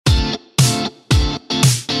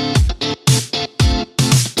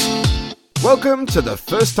Welcome to the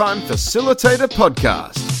First Time Facilitator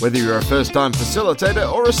Podcast. Whether you're a first-time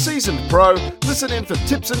facilitator or a seasoned pro, listen in for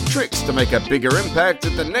tips and tricks to make a bigger impact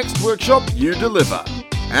at the next workshop you deliver.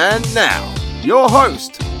 And now, your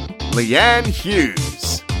host, Leanne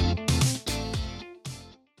Hughes.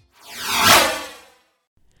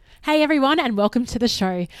 Hey everyone, and welcome to the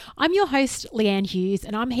show. I'm your host, Leanne Hughes,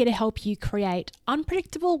 and I'm here to help you create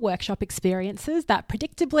unpredictable workshop experiences that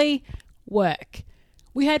predictably work.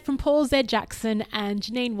 We heard from Paul Z. Jackson and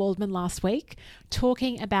Janine Waldman last week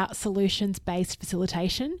talking about solutions-based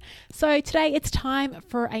facilitation. So today it's time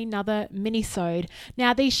for another mini-sode.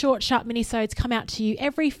 Now these short, sharp mini-sodes come out to you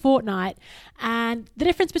every fortnight, and the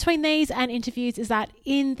difference between these and interviews is that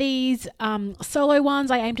in these solo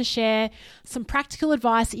ones I aim to share some practical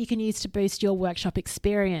advice that you can use to boost your workshop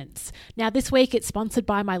experience. Now this week it's sponsored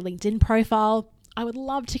by my LinkedIn profile. I would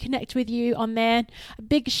love to connect with you on there. A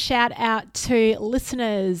big shout out to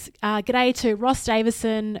listeners. G'day to Ross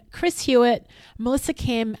Davison, Chris Hewitt, Melissa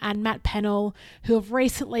Kim and Matt Pennell, who have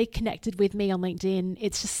recently connected with me on LinkedIn.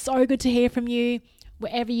 It's just so good to hear from you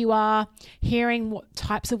wherever you are, hearing what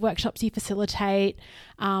types of workshops you facilitate,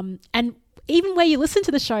 and even where you listen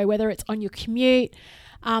to the show, whether it's on your commute,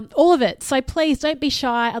 all of it. So please don't be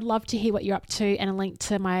shy. I'd love to hear what you're up to, and a link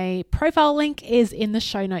to my profile link is in the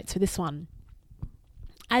show notes for this one.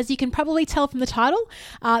 As you can probably tell from the title,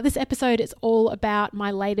 this episode is all about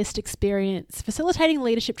my latest experience facilitating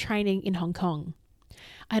leadership training in Hong Kong.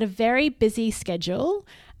 I had a very busy schedule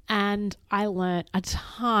and I learnt a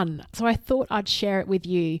ton, so I thought I'd share it with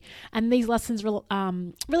you. And these lessons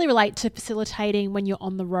really relate to facilitating when you're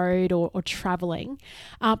on the road or traveling.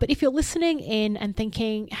 But if you're listening in and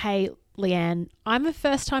thinking, hey, Leanne, I'm a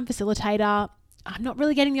first-time facilitator, I'm not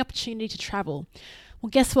really getting the opportunity to travel.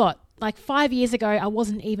 Well, guess what? Like 5 years ago, I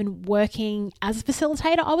wasn't even working as a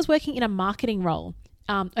facilitator. I was working in a marketing role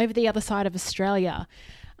over the other side of Australia.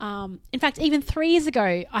 In fact, even 3 years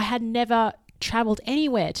ago, I had never traveled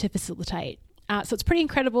anywhere to facilitate. So it's pretty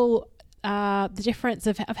incredible the difference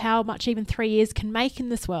of how much even 3 years can make in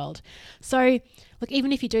this world. So look,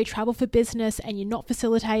 even if you do travel for business and you're not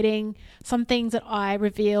facilitating, some things that I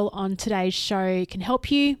reveal on today's show can help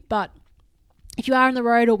you. But if you are on the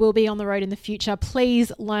road or will be on the road in the future, please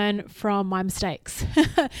learn from my mistakes.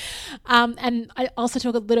 And I also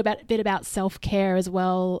talk a little bit about self-care as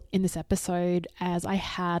well in this episode, as I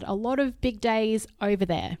had a lot of big days over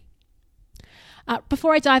there.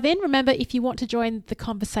 Before I dive in, remember, if you want to join the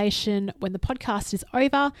conversation when the podcast is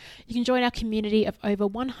over, you can join our community of over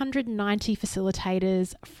 190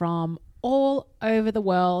 facilitators from all over the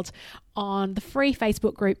world on the free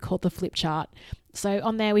Facebook group called The Flip Chart. So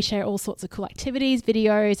on there we share all sorts of cool activities,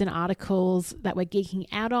 videos and articles that we're geeking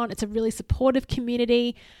out on. It's a really supportive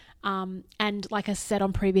community. And like I said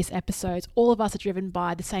on previous episodes, all of us are driven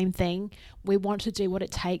by the same thing. We want to do what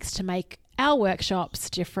it takes to make our workshops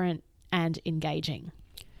different and engaging.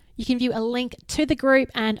 You can view a link to the group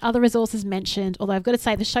and other resources mentioned, although I've got to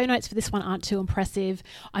say the show notes for this one aren't too impressive.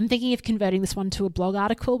 I'm thinking of converting this one to a blog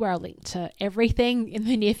article where I'll link to everything in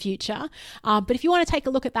the near future. But if you want to take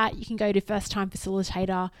a look at that, you can go to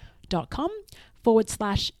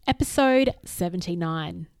firsttimefacilitator.com/episode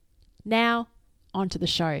 79. Now, on to the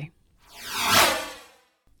show.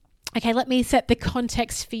 Okay, let me set the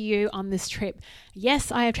context for you on this trip. Yes,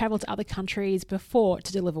 I have traveled to other countries before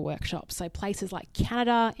to deliver workshops, so places like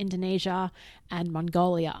Canada, Indonesia, and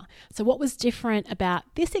Mongolia. So what was different about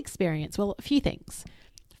this experience? Well, a few things.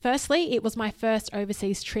 Firstly, it was my first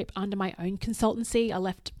overseas trip under my own consultancy. I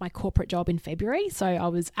left my corporate job in February, so I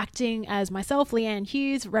was acting as myself, Leanne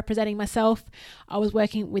Hughes, representing myself. I was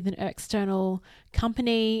working with an external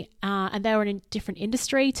company, and they were in a different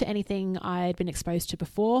industry to anything I'd been exposed to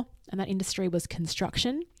before, and that industry was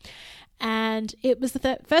construction. And it was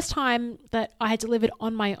the first time that I had delivered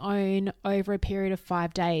on my own over a period of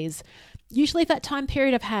 5 days. Usually for that time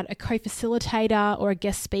period, I've had a co-facilitator or a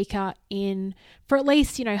guest speaker in for at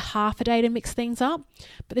least, half a day to mix things up.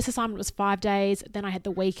 But this assignment was 5 days. Then I had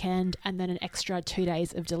the weekend and then an extra 2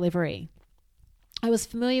 days of delivery. I was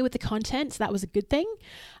familiar with the content, so that was a good thing.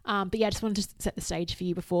 But yeah, I just wanted to set the stage for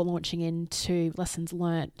you before launching into lessons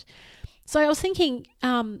learned. So I was thinking,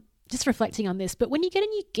 just reflecting on this, but when you get a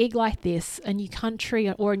new gig like this, a new country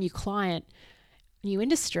or a new client, new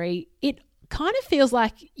industry, it kind of feels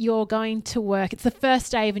like you're going to work. It's the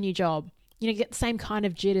first day of a new job. You get the same kind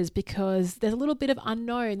of jitters because there's a little bit of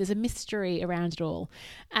unknown. There's a mystery around it all.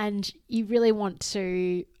 And you really want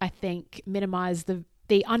to, I think, minimize the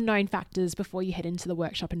unknown factors before you head into the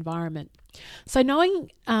workshop environment. So knowing,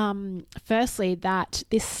 firstly, that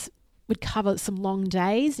this would cover some long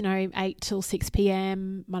days, 8 till 6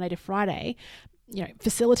 p.m, Monday to Friday,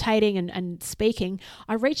 facilitating and speaking,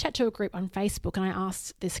 I reached out to a group on Facebook and I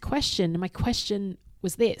asked this question. And my question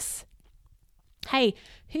was this: hey,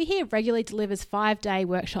 who here regularly delivers 5-day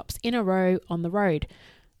workshops in a row on the road?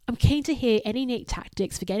 I'm keen to hear any neat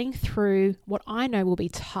tactics for getting through what I know will be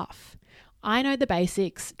tough. I know the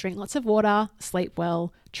basics: drink lots of water, sleep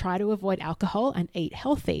well, try to avoid alcohol, and eat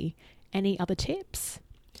healthy. Any other tips?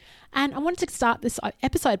 And I wanted to start this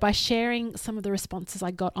episode by sharing some of the responses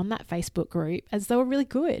I got on that Facebook group, as they were really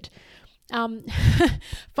good.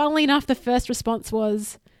 Funnily enough, the first response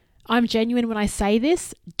was, I'm genuine when I say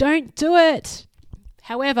this, don't do it.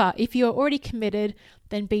 However, if you are already committed,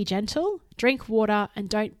 then be gentle, drink water, and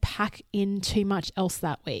don't pack in too much else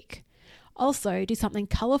that week. Also, do something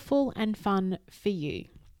colourful and fun for you.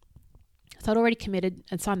 So I'd already committed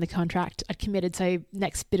and signed the contract. I'd committed, so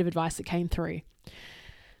next bit of advice that came through.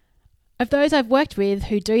 Of those I've worked with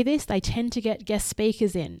who do this, they tend to get guest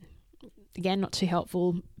speakers in. Again, not too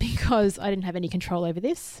helpful because I didn't have any control over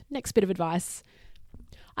this. Next bit of advice.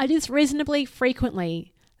 I do this reasonably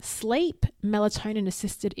frequently. Sleep, melatonin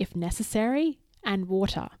assisted if necessary, and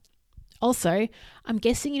water. Also, I'm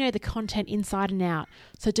guessing you know the content inside and out,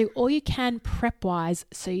 so do all you can prep-wise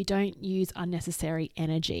so you don't use unnecessary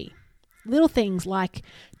energy. Little things like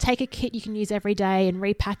take a kit you can use every day and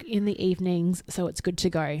repack in the evenings so it's good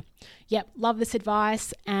to go. Yep, love this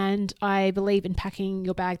advice, and I believe in packing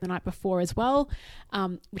your bag the night before as well,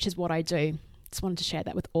 which is what I do. Just wanted to share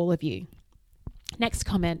that with all of you. Next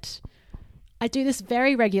comment. I do this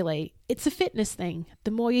very regularly. It's a fitness thing.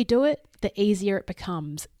 The more you do it, the easier it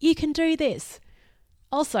becomes. You can do this.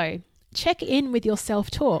 Also, check in with your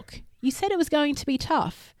self-talk. You said it was going to be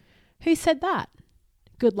tough. Who said that?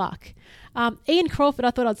 Good luck. Ian Crawford,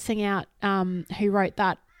 I thought I'd sing out, who wrote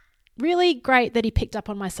that. Really great that he picked up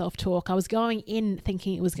on my self-talk. I was going in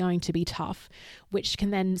thinking it was going to be tough, which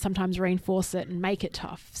can then sometimes reinforce it and make it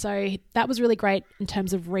tough. So that was really great in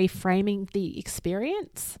terms of reframing the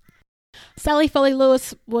experience. Sally Foley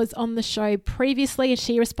Lewis was on the show previously and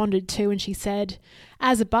she responded too, and she said,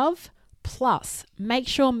 as above, plus make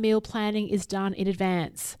sure meal planning is done in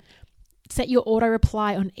advance. Set your auto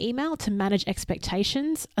reply on email to manage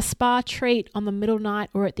expectations, a spa treat on the middle night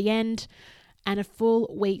or at the end, and a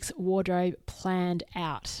full week's wardrobe planned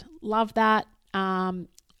out. Love that. I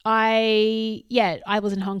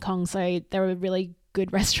was in Hong Kong, so there were really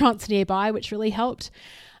good restaurants nearby, which really helped.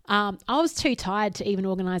 I was too tired to even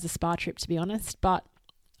organise a spa trip, to be honest, but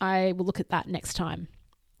I will look at that next time.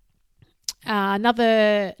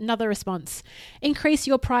 Another response. Increase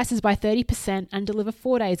your prices by 30% and deliver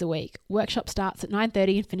 4 days a week. Workshop starts at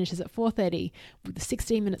 9:30 and finishes at 4:30 with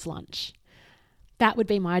 16 minutes lunch. That would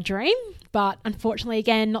be my dream, but unfortunately,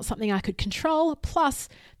 again, not something I could control. Plus,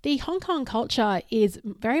 the Hong Kong culture is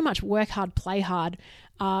very much work hard, play hard.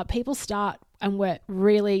 People start and work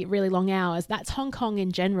really, really long hours. That's Hong Kong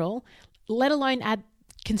in general, let alone add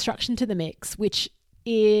construction to the mix, which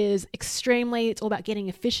is it's all about getting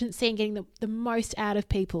efficiency and getting the most out of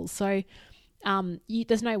people. So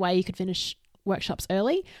there's no way you could finish workshops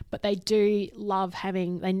early, but they do love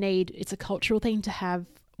it's a cultural thing to have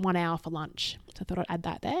 1 hour for lunch. So I thought I'd add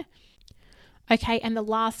that there. Okay, and the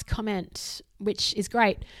last comment, which is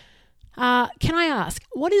great. Can I ask,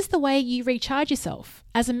 what is the way you recharge yourself?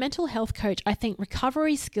 As a mental health coach, I think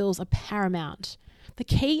recovery skills are paramount. The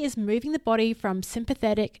key is moving the body from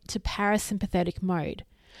sympathetic to parasympathetic mode.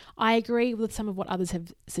 I agree with some of what others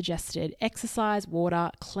have suggested: exercise, water,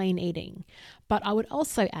 clean eating. But I would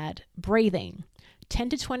also add breathing. 10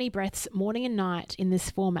 to 20 breaths morning and night in this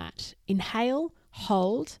format. Inhale,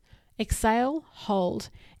 hold, exhale, hold,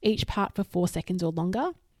 each part for 4 seconds or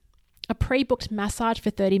longer. A pre-booked massage for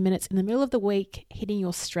 30 minutes in the middle of the week, hitting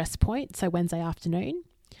your stress point, so Wednesday afternoon.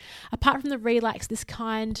 Apart from the relax, this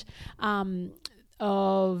kind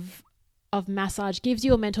of massage gives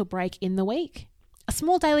you a mental break in the week. A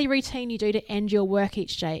small daily routine you do to end your work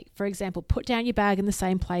each day. For example, put down your bag in the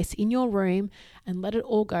same place in your room and let it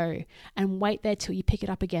all go, and wait there till you pick it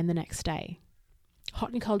up again the next day.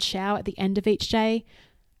 Hot and cold shower at the end of each day.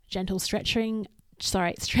 Gentle stretching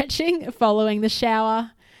following the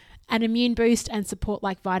shower. An immune boost and support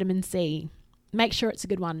like vitamin C. Make sure it's a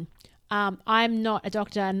good one. I'm not a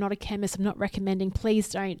doctor, I'm not a chemist, I'm not recommending, please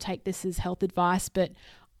don't take this as health advice, but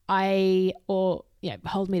hold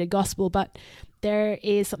me to gospel, but there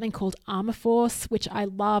is something called Armourforce, which I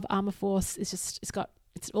love. Armourforce is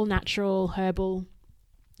it's all natural, herbal,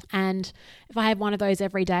 and if I have one of those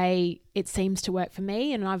every day, it seems to work for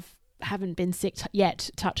me, and haven't been sick yet,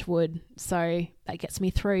 touch wood, so that gets me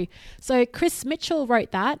through. So Chris Mitchell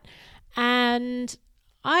wrote that, and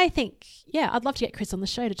I think, I'd love to get Chris on the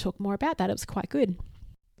show to talk more about that. It was quite good.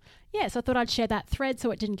 yeah, so I thought I'd share that thread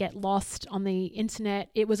so it didn't get lost on the internet.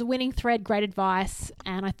 It was a winning thread, great advice,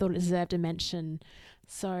 and I thought it deserved a mention.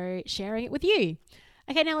 So sharing it with you.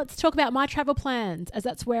 Okay, now let's talk about my travel plans, as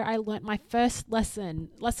that's where I learnt my first lesson.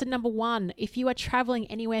 Lesson number 1, if you are traveling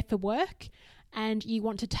anywhere for work and you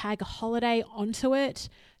want to tag a holiday onto it,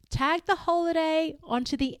 tag the holiday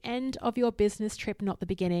onto the end of your business trip, not the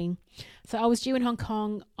beginning. So I was due in Hong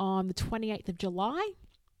Kong on the 28th of July.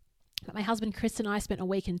 But my husband Chris and I spent a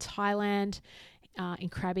week in Thailand, in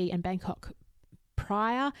Krabi and Bangkok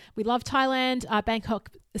prior. We love Thailand. Bangkok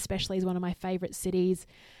especially is one of my favourite cities.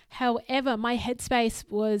 However, my headspace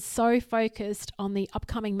was so focused on the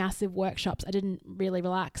upcoming massive workshops, I didn't really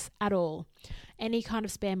relax at all. Any kind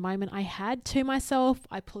of spare moment I had to myself,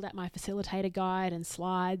 I pulled out my facilitator guide and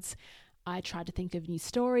slides. I tried to think of new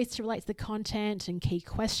stories to relate to the content and key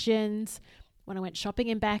questions. When I went shopping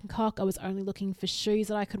in Bangkok, I was only looking for shoes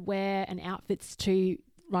that I could wear and outfits to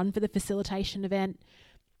run for the facilitation event.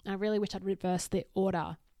 I really wish I'd reversed the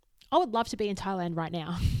order. I would love to be in Thailand right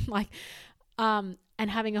now, and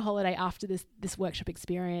having a holiday after this workshop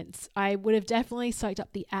experience. I would have definitely soaked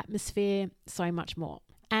up the atmosphere so much more.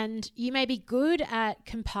 And you may be good at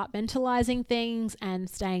compartmentalizing things and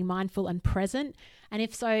staying mindful and present. And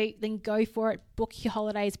if so, then go for it. Book your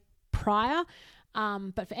holidays prior.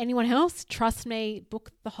 But for anyone else, trust me,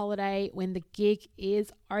 book the holiday when the gig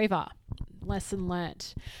is over. Lesson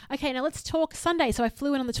learnt. Okay, now let's talk Sunday. So I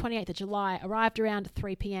flew in on the 28th of July, arrived around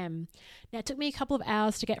 3 p.m. Now it took me a couple of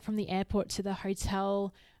hours to get from the airport to the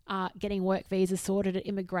hotel, getting work visas sorted at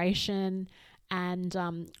immigration and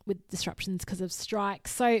with disruptions because of strikes.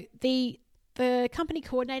 So the company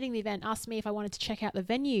coordinating the event asked me if I wanted to check out the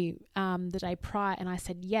venue the day prior, and I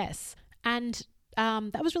said yes. And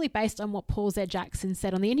that was really based on what Paul Z. Jackson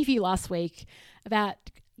said on the interview last week about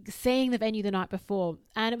seeing the venue the night before.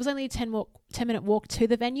 And it was only a 10-minute walk to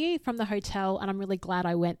the venue from the hotel, and I'm really glad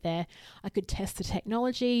I went there. I could test the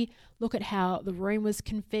technology, look at how the room was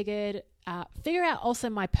configured, figure out also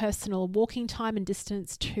my personal walking time and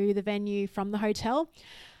distance to the venue from the hotel.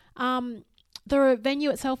 The venue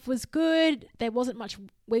itself was good. There wasn't much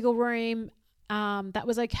wiggle room. That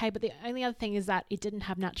was okay. But the only other thing is that it didn't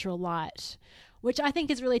have natural light, which I think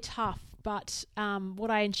is really tough. But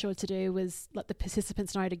what I ensured to do was let the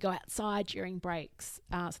participants know to go outside during breaks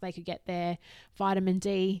so they could get their vitamin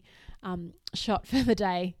D shot for the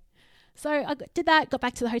day. So I did that, got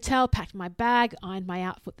back to the hotel, packed my bag, ironed my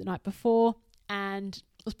outfit the night before, and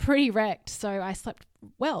was pretty wrecked. So I slept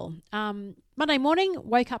well. Monday morning,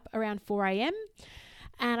 woke up around 4 a.m.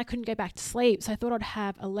 and I couldn't go back to sleep. So I thought I'd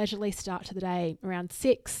have a leisurely start to the day around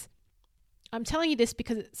 6. I'm telling you this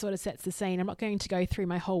because it sort of sets the scene. I'm not going to go through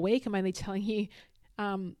my whole week. I'm only telling you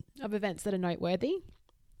of events that are noteworthy.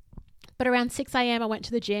 But around 6 a.m, I went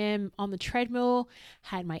to the gym on the treadmill,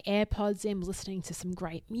 had my AirPods in, was listening to some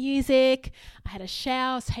great music. I had a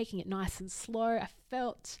shower, was taking it nice and slow. I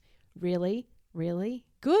felt really, really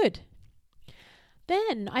good.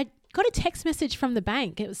 Then I got a text message from the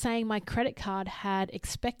bank. It was saying my credit card had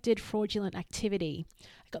expected fraudulent activity.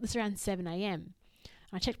 I got this around 7 a.m.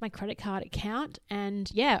 I checked my credit card account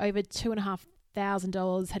and over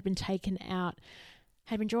 $2,500 had been taken out,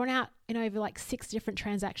 had been drawn out in over like 6 different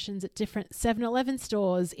transactions at different 7-Eleven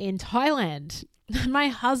stores in Thailand. My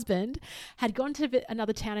husband had gone to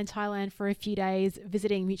another town in Thailand for a few days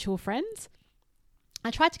visiting mutual friends.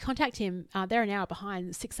 I tried to contact him. They're an hour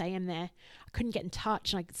behind, 6 a.m. there. I couldn't get in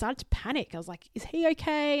touch and I started to panic. I was like, is he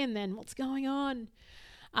okay? And then what's going on?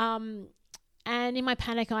 And in my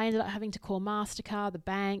panic, I ended up having to call MasterCard, the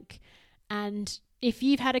bank. And if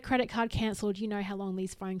you've had a credit card cancelled, you know how long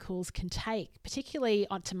these phone calls can take, particularly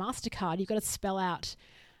onto MasterCard. You've got to spell out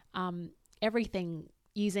everything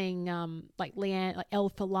using like Leanne, like L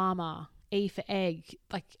for llama, E for egg,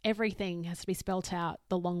 like everything has to be spelt out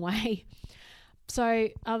the long way. So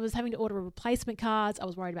I was having to order replacement cards. I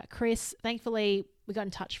was worried about Chris. Thankfully, we got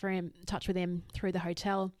in touch with him through the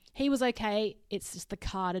hotel. He was okay. It's just the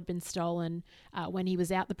card had been stolen when he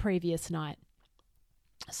was out the previous night.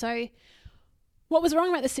 So what was wrong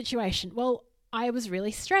about this situation? Well, I was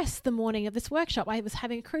really stressed the morning of this workshop. I was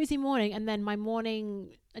having a cruisy morning and then my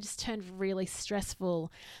morning just turned really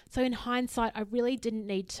stressful. So in hindsight, I really didn't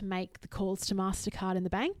need to make the calls to MasterCard in the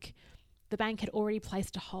bank. The bank had already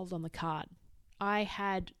placed a hold on the card. I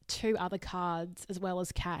had 2 other cards as well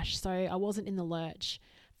as cash, so I wasn't in the lurch.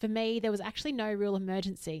 For me, there was actually no real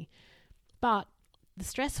emergency, but the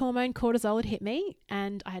stress hormone cortisol had hit me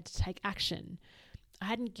and I had to take action. I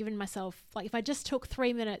hadn't given myself, like if I just took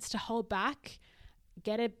 3 minutes to hold back,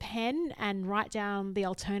 get a pen and write down the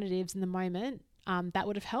alternatives in the moment, that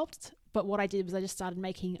would have helped. But what I did was I just started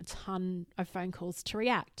making a ton of phone calls to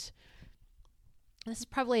react. This is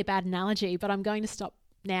probably a bad analogy, but I'm going to stop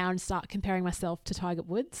now and start comparing myself to Tiger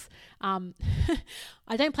Woods.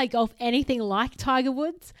 I don't play golf anything like Tiger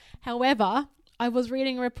Woods. However, I was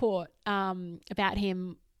reading a report about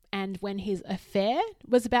him and when his affair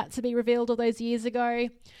was about to be revealed all those years ago.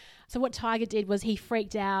 So what Tiger did was he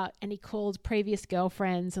freaked out and he called previous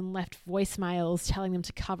girlfriends and left voicemails telling them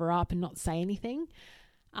to cover up and not say anything.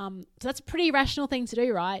 So that's a pretty irrational thing to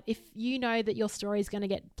do, right? If you know that your story is going to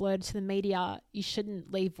get blurred to the media, you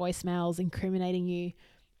shouldn't leave voicemails incriminating you.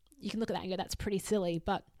 You can look at that and go, that's pretty silly.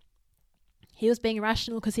 But he was being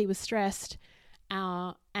irrational because he was stressed.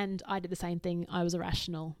 And I did the same thing. I was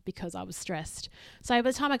irrational because I was stressed. So by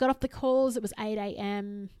the time I got off the calls, it was 8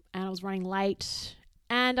 a.m. and I was running late.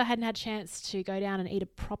 And I hadn't had a chance to go down and eat a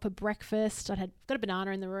proper breakfast. I'd got a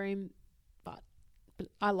banana in the room, but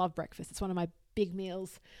I love breakfast. It's one of my big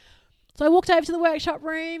meals. So I walked over to the workshop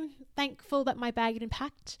room, thankful that my bag had been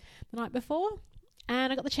packed the night before,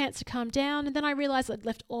 and I got the chance to calm down. And then I realized I'd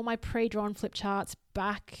left all my pre-drawn flip charts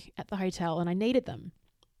back at the hotel and I needed them.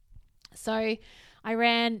 So I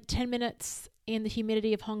ran 10 minutes in the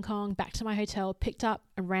humidity of Hong Kong back to my hotel, picked up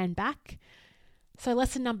and ran back. So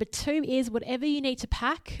lesson number 2 is whatever you need to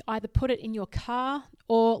pack, either put it in your car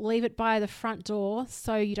or leave it by the front door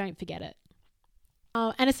so you don't forget it.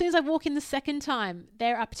 And as soon as I walk in the second time,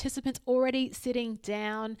 there are participants already sitting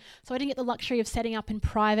down. So I didn't get the luxury of setting up in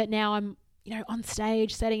private. Now I'm, on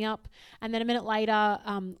stage setting up. And then a minute later,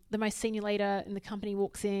 the most senior leader in the company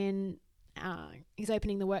walks in. He's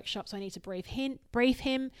opening the workshop, so I need to brief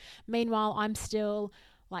him. Meanwhile, I'm still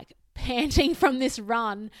like panting from this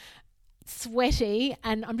run, sweaty,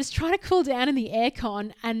 and I'm just trying to cool down in the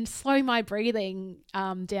aircon and slow my breathing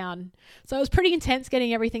down. So it was pretty intense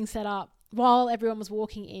getting everything set up while everyone was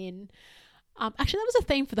walking in. Actually, that was a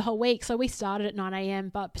theme for the whole week. So we started at 9 a.m,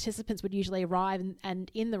 but participants would usually arrive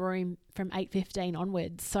and in the room from 8:15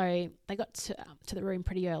 onwards. So they got to the room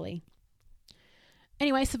pretty early.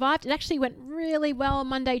 Anyway, survived. It actually went really well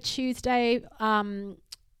Monday, Tuesday. Really,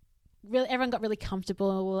 everyone got really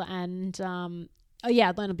comfortable and I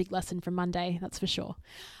learned a big lesson from Monday, that's for sure.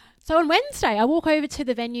 So on Wednesday, I walk over to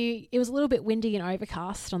the venue. It was a little bit windy and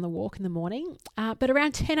overcast on the walk in the morning, but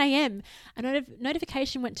around 10 a.m, a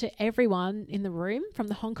notification went to everyone in the room from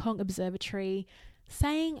the Hong Kong Observatory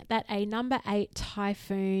saying that a number 8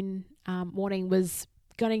 typhoon warning was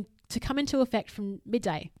going to come into effect from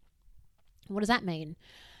midday. What does that mean?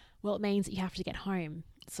 Well, it means that you have to get home.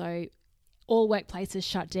 So all workplaces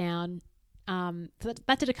shut down. So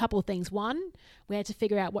that did a couple of things. One, we had to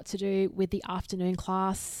figure out what to do with the afternoon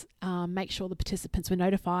class, make sure the participants were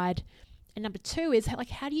notified. And number 2 is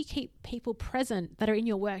how do you keep people present that are in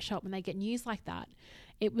your workshop when they get news like that?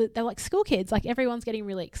 They're like school kids, everyone's getting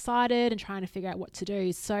really excited and trying to figure out what to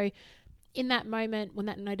do. So in that moment, when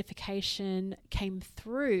that notification came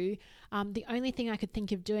through, the only thing I could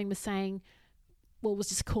think of doing was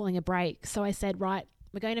just calling a break. So I said, right,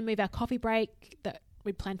 we're going to move our coffee break that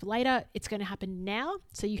we planned for later. It's going to happen now.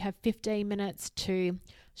 So you have 15 minutes to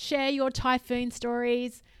share your typhoon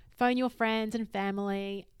stories, phone your friends and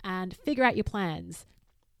family, and figure out your plans.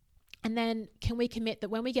 And then can we commit that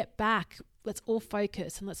when we get back, let's all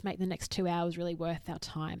focus and let's make the next 2 hours really worth our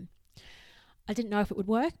time. I didn't know if it would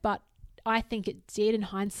work, but I think it did in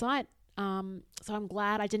hindsight. So I'm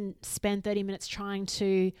glad I didn't spend 30 minutes trying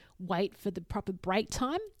to wait for the proper break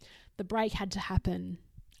time. The break had to happen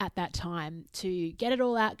at that time to get it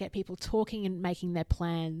all out, get people talking and making their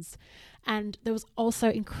plans. And there was also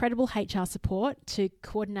incredible HR support to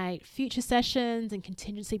coordinate future sessions and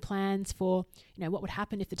contingency plans for, what would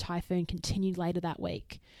happen if the typhoon continued later that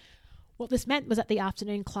week. What this meant was that the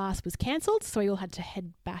afternoon class was cancelled, so we all had to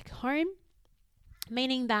head back home,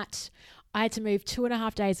 meaning that I had to move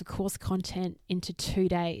 2.5 days of course content into 2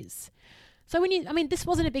 days. So this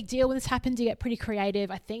wasn't a big deal. When this happened, you get pretty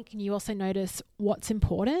creative, I think, and you also notice what's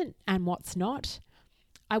important and what's not.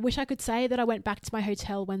 I wish I could say that I went back to my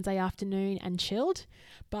hotel Wednesday afternoon and chilled,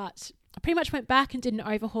 but I pretty much went back and did an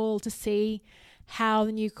overhaul to see how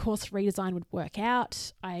the new course redesign would work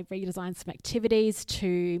out. I redesigned some activities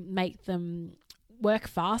to make them work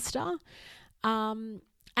faster.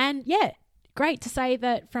 Great to say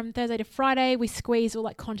that from Thursday to Friday, we squeezed all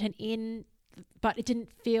that content in, but it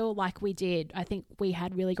didn't feel like we did. I think we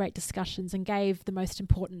had really great discussions and gave the most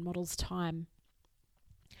important models time.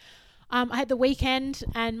 I had the weekend,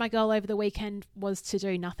 and my goal over the weekend was to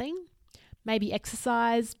do nothing, maybe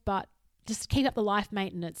exercise, but just keep up the life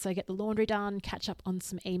maintenance. So get the laundry done, catch up on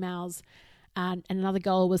some emails, And another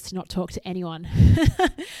goal was to not talk to anyone.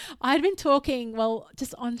 I had been talking,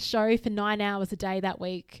 just on show for 9 hours a day that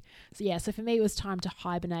week. So for me, it was time to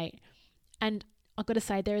hibernate. And I've got to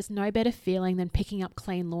say, there is no better feeling than picking up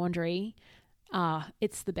clean laundry.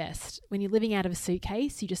 It's the best. When you're living out of a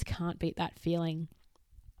suitcase, you just can't beat that feeling.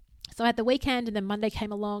 So I had the weekend, and then Monday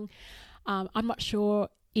came along. I'm not sure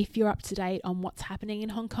if you're up to date on what's happening in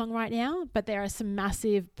Hong Kong right now, but there are some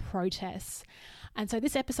massive protests. And so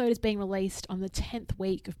this episode is being released on the 10th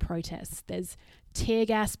week of protests. There's tear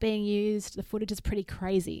gas being used. The footage is pretty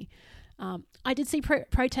crazy. I did see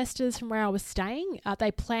protesters from where I was staying.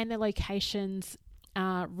 They plan their locations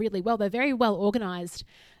really well. They're very well organised,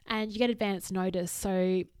 and you get advance notice.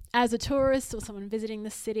 So as a tourist or someone visiting the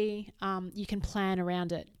city, you can plan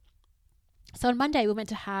around it. So on Monday, we were meant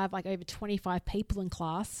to have like over 25 people in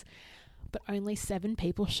class, but only 7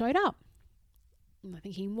 people showed up. And I'm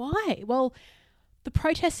thinking, why? Well, the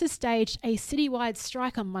protesters staged a citywide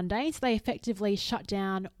strike on Monday, so they effectively shut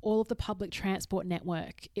down all of the public transport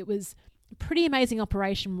network. It was a pretty amazing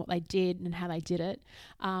operation, what they did and how they did it.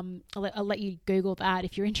 I'll let you Google that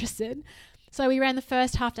if you're interested. So we ran the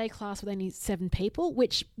first half-day class with only 7 people,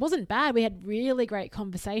 which wasn't bad. We had really great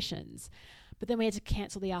conversations. But then we had to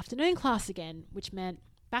cancel the afternoon class again, which meant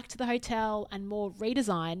back to the hotel and more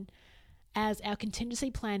redesign, as our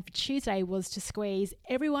contingency plan for Tuesday was to squeeze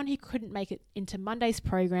everyone who couldn't make it into Monday's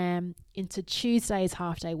program into Tuesday's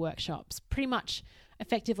half-day workshops, pretty much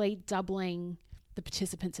effectively doubling the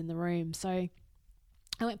participants in the room. So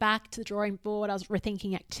I went back to the drawing board. I was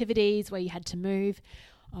rethinking activities where you had to move.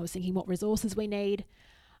 I was thinking what resources we need.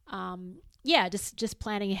 Just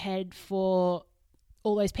planning ahead for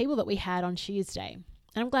all those people that we had on Tuesday.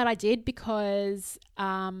 And I'm glad I did, because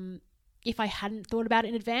if I hadn't thought about it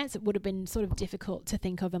in advance, it would have been sort of difficult to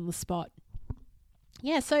think of on the spot.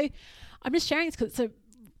 Yeah, so I'm just sharing this because it's a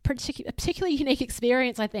particularly unique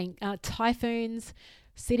experience, I think. Typhoons,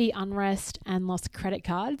 city unrest, and lost credit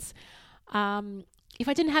cards. If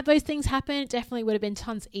I didn't have those things happen, it definitely would have been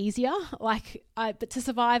tons easier. But to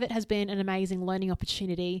survive it has been an amazing learning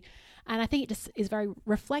opportunity. And I think it just is very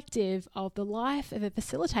reflective of the life of a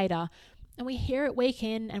facilitator. And we hear it week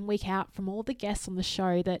in and week out from all the guests on the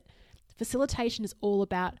show that facilitation is all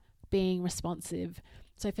about being responsive.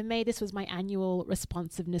 So for me, this was my annual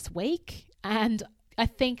responsiveness week. And I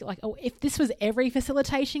think if this was every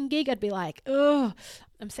facilitation gig, I'd be like, oh,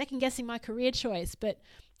 I'm second guessing my career choice. But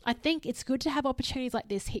I think it's good to have opportunities like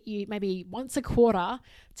this hit you maybe once a quarter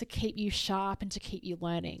to keep you sharp and to keep you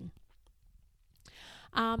learning.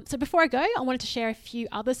 So before I go, I wanted to share a few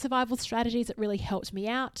other survival strategies that really helped me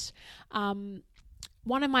out.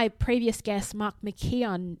 One of my previous guests, Mark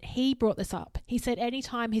McKeon, he brought this up. He said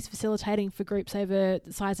anytime he's facilitating for groups over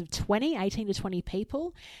the size of 18 to 20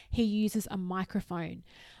 people, he uses a microphone.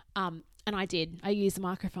 And I did. I used the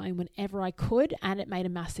microphone whenever I could, and it made a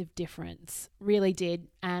massive difference. Really did.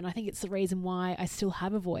 And I think it's the reason why I still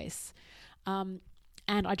have a voice. And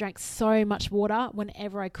I drank so much water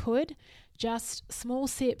whenever I could, just small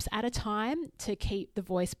sips at a time to keep the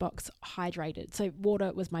voice box hydrated. So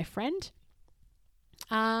water was my friend.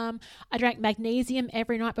 I drank magnesium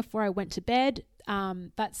every night before I went to bed.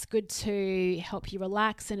 That's good to help you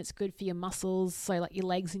relax, and it's good for your muscles, so like your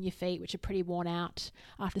legs and your feet, which are pretty worn out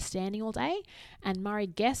after standing all day. And Murray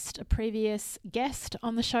Guest, a previous guest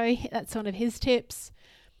on the show, that's one of his tips.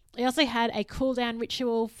 I also had a cool down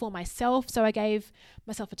ritual for myself. So I gave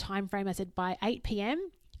myself a time frame. I said by 8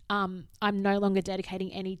 p.m, I'm no longer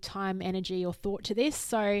dedicating any time, energy or thought to this.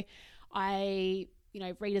 So I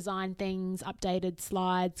redesigned things, updated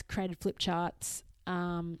slides, created flip charts,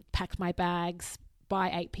 packed my bags by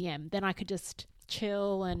 8 p.m. Then I could just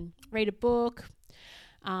chill and read a book,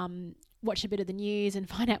 watch a bit of the news and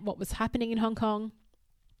find out what was happening in Hong Kong,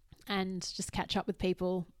 and just catch up with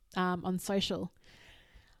people on social.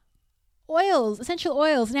 Oils, essential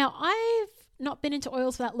oils. Now, I've not been into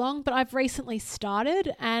oils for that long, but I've recently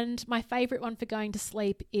started, and my favourite one for going to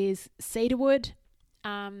sleep is cedarwood.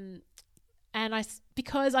 And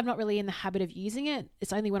because I'm not really in the habit of using it,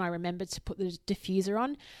 it's only when I remember to put the diffuser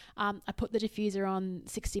on. I put the diffuser on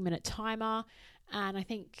 60-minute timer, and I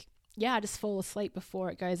think, I just fall asleep before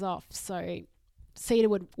it goes off. So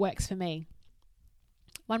cedarwood works for me.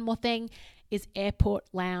 One more thing is airport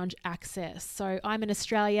lounge access. So I'm in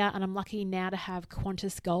Australia, and I'm lucky now to have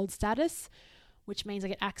Qantas Gold status, which means I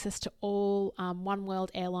get access to all One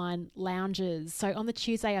World Airline lounges. So on the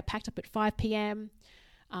Tuesday, I packed up at 5 p.m,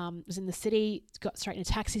 was in the city, got straight in a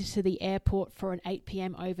taxi to the airport for an 8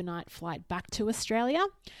 p.m. overnight flight back to Australia.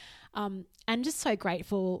 And just so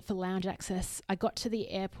grateful for lounge access. I got to the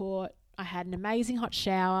airport, I had an amazing hot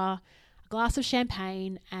shower, I glass of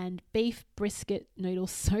champagne and beef brisket noodle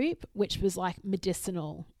soup, which was like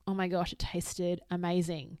medicinal. Oh my gosh, it tasted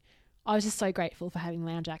amazing. I was just so grateful for having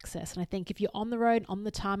lounge access. And I think if you're on the road, on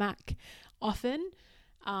the tarmac often,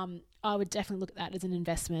 I would definitely look at that as an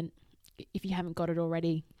investment if you haven't got it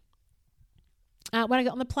already. When I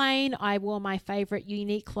got on the plane, I wore my favourite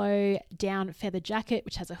Uniqlo down feather jacket,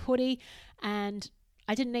 which has a hoodie, and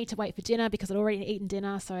I didn't need to wait for dinner because I'd already eaten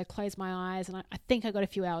dinner, so I closed my eyes and I think I got a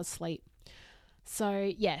few hours sleep.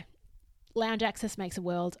 So yeah, lounge access makes a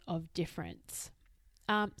world of difference.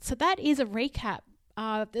 So that is a recap.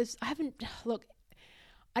 I didn't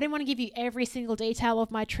want to give you every single detail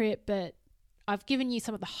of my trip, but I've given you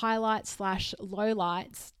some of the highlights /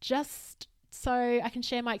 lowlights just so I can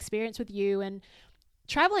share my experience with you. And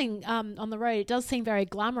traveling on the road, it does seem very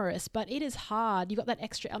glamorous, but it is hard. You've got that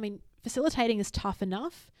extra, facilitating is tough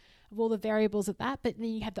enough of all the variables of that, but then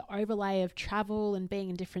you have the overlay of travel and being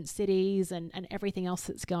in different cities and everything else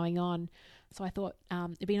that's going on. So I thought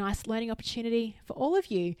it'd be a nice learning opportunity for all of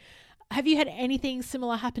you. Have you had anything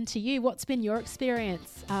similar happen to you? What's been your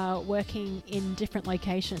experience working in different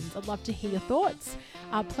locations? I'd love to hear your thoughts.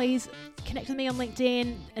 Please connect with me on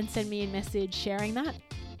LinkedIn and send me a message sharing that.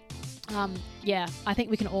 I think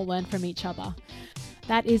we can all learn from each other.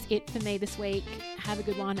 That is it for me this week. Have a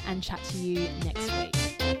good one and chat to you next week.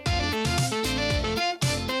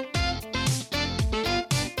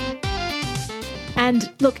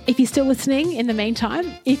 And look, if you're still listening in the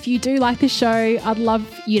meantime, if you do like this show, I'd love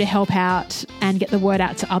you to help out and get the word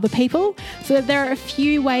out to other people. So there are a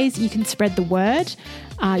few ways you can spread the word.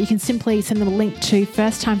 You can simply send them a link to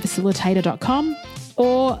firsttimefacilitator.com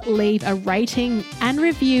or leave a rating and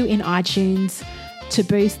review in iTunes to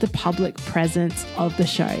boost the public presence of the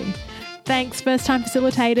show. Thanks, First Time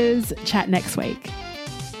Facilitators. Chat next week.